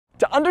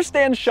To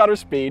understand shutter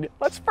speed,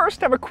 let's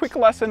first have a quick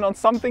lesson on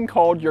something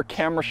called your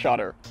camera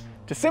shutter.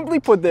 To simply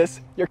put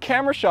this, your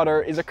camera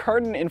shutter is a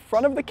curtain in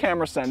front of the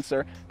camera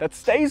sensor that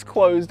stays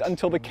closed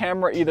until the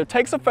camera either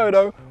takes a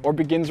photo or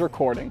begins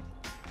recording.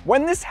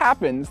 When this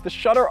happens, the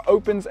shutter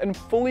opens and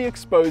fully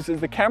exposes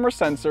the camera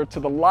sensor to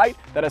the light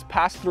that has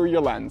passed through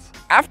your lens.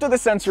 After the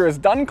sensor is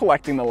done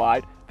collecting the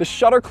light, the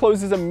shutter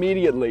closes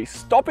immediately,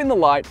 stopping the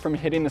light from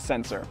hitting the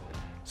sensor.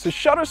 So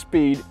shutter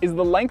speed is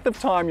the length of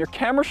time your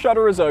camera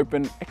shutter is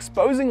open,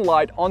 exposing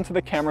light onto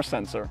the camera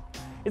sensor.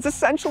 It's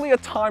essentially a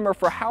timer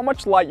for how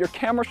much light your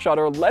camera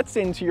shutter lets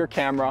into your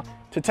camera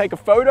to take a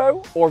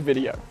photo or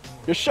video.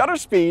 Your shutter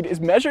speed is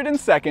measured in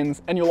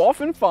seconds, and you'll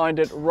often find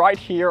it right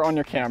here on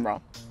your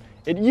camera.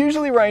 It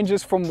usually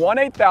ranges from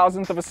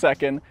 1/8,000th of a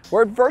second,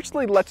 where it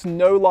virtually lets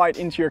no light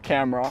into your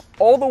camera,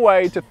 all the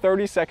way to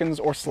 30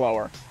 seconds or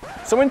slower.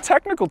 So in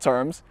technical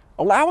terms,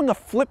 allowing a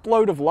flip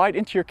load of light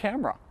into your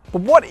camera.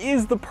 But what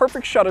is the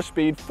perfect shutter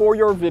speed for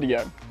your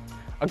video?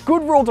 A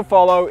good rule to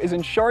follow is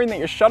ensuring that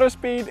your shutter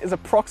speed is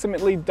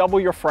approximately double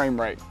your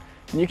frame rate.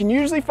 And you can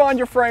usually find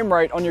your frame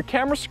rate on your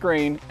camera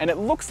screen, and it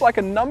looks like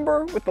a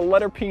number with the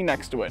letter P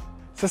next to it.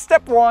 So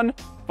step 1,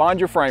 find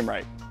your frame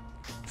rate.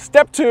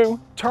 Step 2,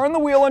 turn the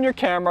wheel on your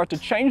camera to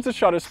change the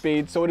shutter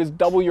speed so it is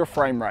double your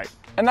frame rate.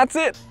 And that's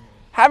it!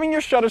 Having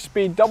your shutter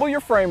speed double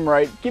your frame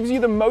rate gives you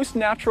the most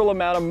natural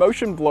amount of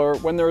motion blur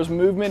when there is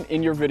movement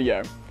in your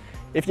video.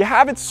 If you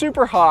have it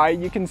super high,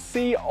 you can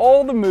see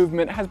all the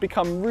movement has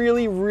become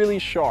really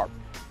sharp.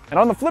 And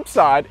on the flip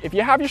side, if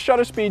you have your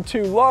shutter speed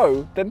too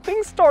low, then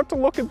things start to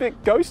look a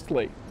bit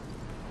ghostly.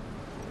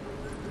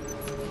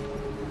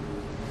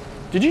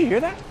 Did you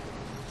hear that?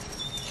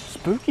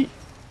 Spooky.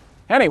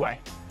 Anyway,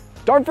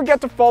 don't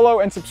forget to follow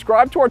and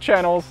subscribe to our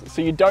channels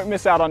so you don't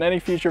miss out on any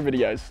future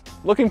videos.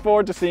 Looking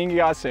forward to seeing you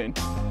guys soon.